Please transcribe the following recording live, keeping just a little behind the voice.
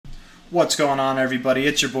What's going on, everybody?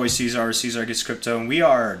 It's your boy C-Zar, C-Zar Gets Crypto, and we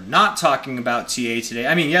are not talking about TA today.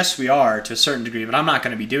 I mean, yes, we are to a certain degree, but I'm not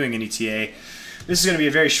going to be doing any TA. This is going to be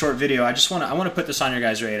a very short video. I want to put this on your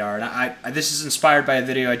guys' radar. And this is inspired by a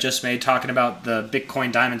video I just made talking about the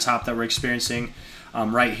Bitcoin diamond top that we're experiencing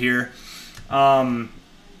right here. If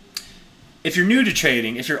you're new to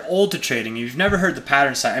trading, if you're old to trading, you've never heard the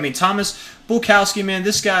ThePatternSite. I mean, Thomas Bulkowski, man,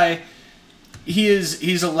 this guy,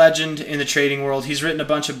 he's a legend in the trading world. He's written a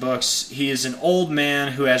bunch of books. He is an old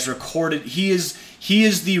man who has recorded. He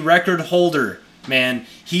is the record holder, man.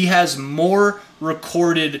 He has more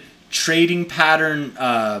recorded trading pattern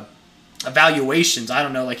evaluations. I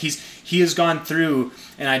don't know, like he has gone through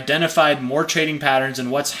and identified more trading patterns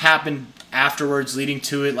and what's happened afterwards leading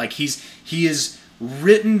to it. Like he has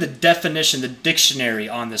written the definition, the dictionary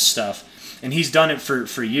on this stuff. And he's done it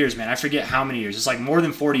for years, man. I forget how many years. It's like more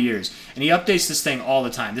than 40 years. And he updates this thing all the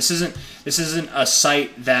time. This isn't a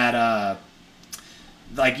site that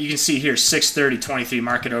like you can see here, 6/30/23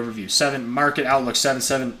 market overview, 7 market outlook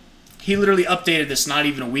 7/7. He literally updated this not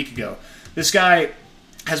even a week ago. This guy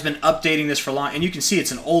has been updating this for long, and you can see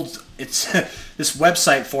it's an old. It's this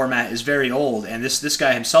website format is very old, and this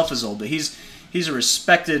guy himself is old, but he's a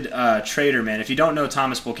respected trader, man. If you don't know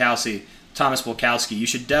Thomas Bulkowski, you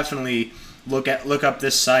should definitely look up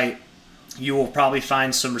this site. You will probably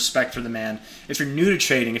find some respect for the man. If you're new to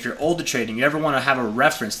trading, if you're old to trading, you ever want to have a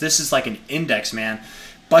reference, this is like an index, man.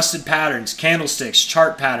 Busted patterns, candlesticks,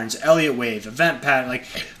 chart patterns, Elliott wave, event pattern, like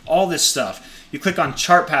all this stuff. You click on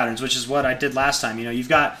chart patterns, which is what I did last time. You know, you've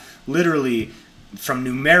got literally from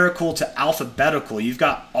numerical to alphabetical, you've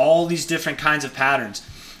got all these different kinds of patterns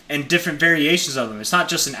and different variations of them. It's not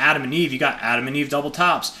just an Adam and Eve. You got Adam and Eve double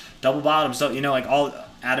tops, double bottoms, you know, like all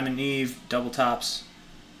Adam and Eve double tops.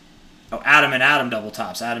 Oh, Adam and Adam double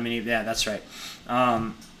tops. Adam and Eve, yeah, that's right.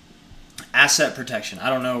 Asset protection. I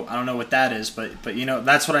don't know what that is, but you know,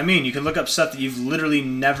 that's what I mean. You can look up stuff that you've literally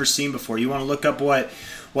never seen before. You want to look up what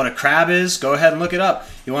a crab is? Go ahead and look it up.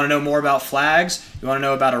 You want to know more about flags? You want to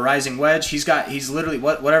know about a rising wedge? He's literally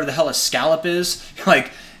whatever the hell a scallop is.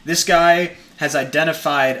 Like, this guy has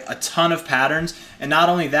identified a ton of patterns, and not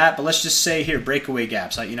only that, but let's just say here, breakaway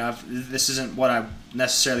gaps. You know, this isn't what I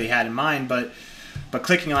necessarily had in mind, but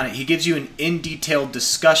clicking on it, he gives you an in-detailed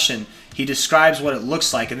discussion. He describes what it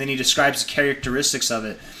looks like, and then he describes the characteristics of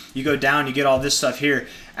it. You go down, you get all this stuff here.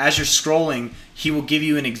 As you're scrolling, he will give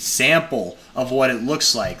you an example of what it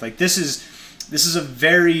looks like. Like, this is a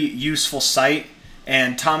very useful site.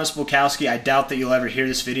 And Thomas Bulkowski, I doubt that you'll ever hear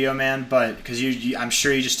this video, man, but because I'm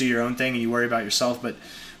sure you just do your own thing and you worry about yourself. But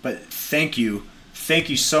thank you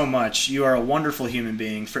so much. You are a wonderful human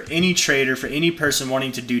being. For any trader, for any person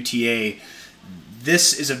wanting to do TA,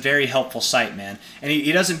 this is a very helpful site, man. And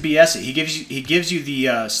he doesn't BS it. He gives you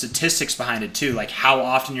the statistics behind it too, like how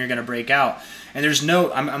often you're going to break out. And there's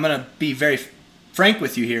no, I'm going to be very frank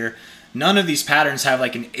with you here. None of these patterns have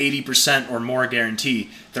like an 80% or more guarantee.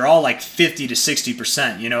 They're all like 50 to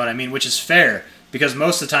 60%, you know what I mean? Which is fair, because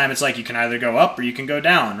most of the time it's like you can either go up or you can go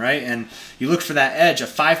down, right? And you look for that edge. A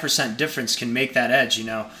 5% difference can make that edge, you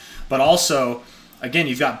know? But also, again,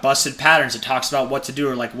 you've got busted patterns. It talks about what to do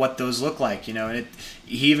or like what those look like, you know? And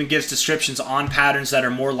he even gives descriptions on patterns that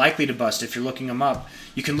are more likely to bust if you're looking them up.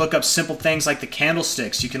 You can look up simple things like the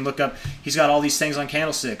candlesticks. You can look up, he's got all these things on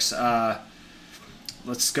candlesticks.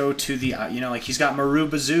 Let's go to the, you know, like he's got Maru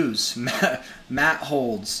Bazoos, Matt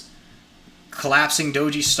holds, collapsing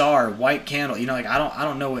doji star, white candle. You know, like I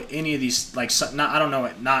don't know what any of these, like, it's not that I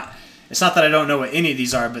don't know what any of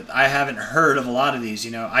these are, but I haven't heard of a lot of these. You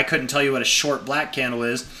know, I couldn't tell you what a short black candle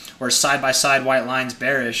is, or side-by-side white lines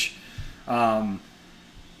bearish,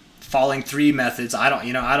 falling 3 methods. I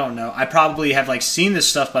don't know. I probably have like seen this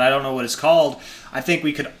stuff, but I don't know what it's called. I think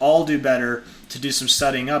we could all do better to do some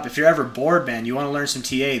studying up. If you're ever bored, man, you want to learn some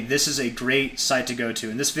TA, this is a great site to go to.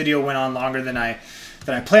 And this video went on longer than I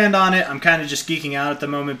planned on it. I'm kind of just geeking out at the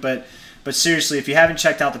moment, but seriously, if you haven't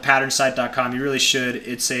checked out ThePatternSite.com, you really should.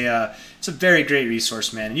 It's a very great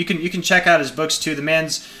resource, man. And you can check out his books too. The man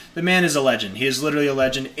is a legend. He is literally a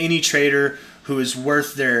legend. Any trader who is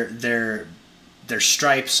worth their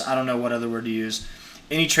stripes, I don't know what other word to use.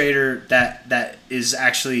 Any trader that is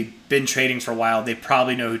actually been trading for a while, they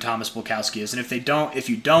probably know who Thomas Bulkowski is. And if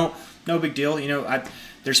you don't, no big deal. You know,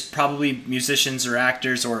 there's probably musicians or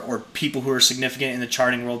actors or people who are significant in the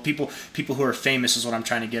charting world, people who are famous is what I'm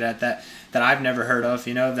trying to get at, that I've never heard of.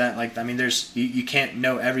 You know, that, like, I mean, you can't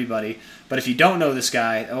know everybody. But if you don't know this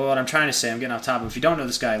guy, what I'm trying to say, I'm getting off topic. If you don't know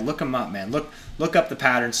this guy, look him up, man. Look up the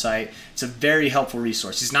ThePatternSite. It's a very helpful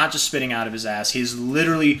resource. He's not just spitting out of his ass. He's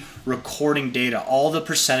literally recording data. All the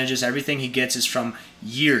percentages, everything he gets is from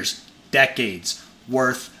years, decades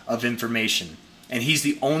worth of information. And he's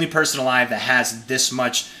the only person alive that has this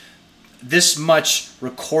much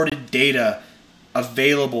recorded data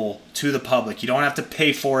available to the public. You don't have to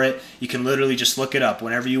pay for it. You can literally just look it up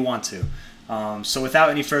whenever you want to. So without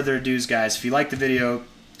any further ado, guys, if you like the video,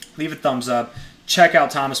 leave a thumbs up. Check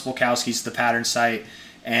out Thomas Bulkowski's The Pattern Site,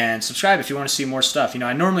 and subscribe if you want to see more stuff. You know,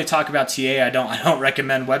 I normally talk about TA. I don't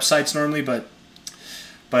recommend websites normally, but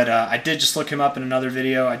I did just look him up in another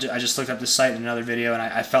video. I just looked up this site in another video, and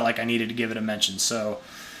I felt like I needed to give it a mention. So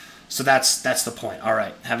that's the point. All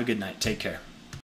right, have a good night. Take care.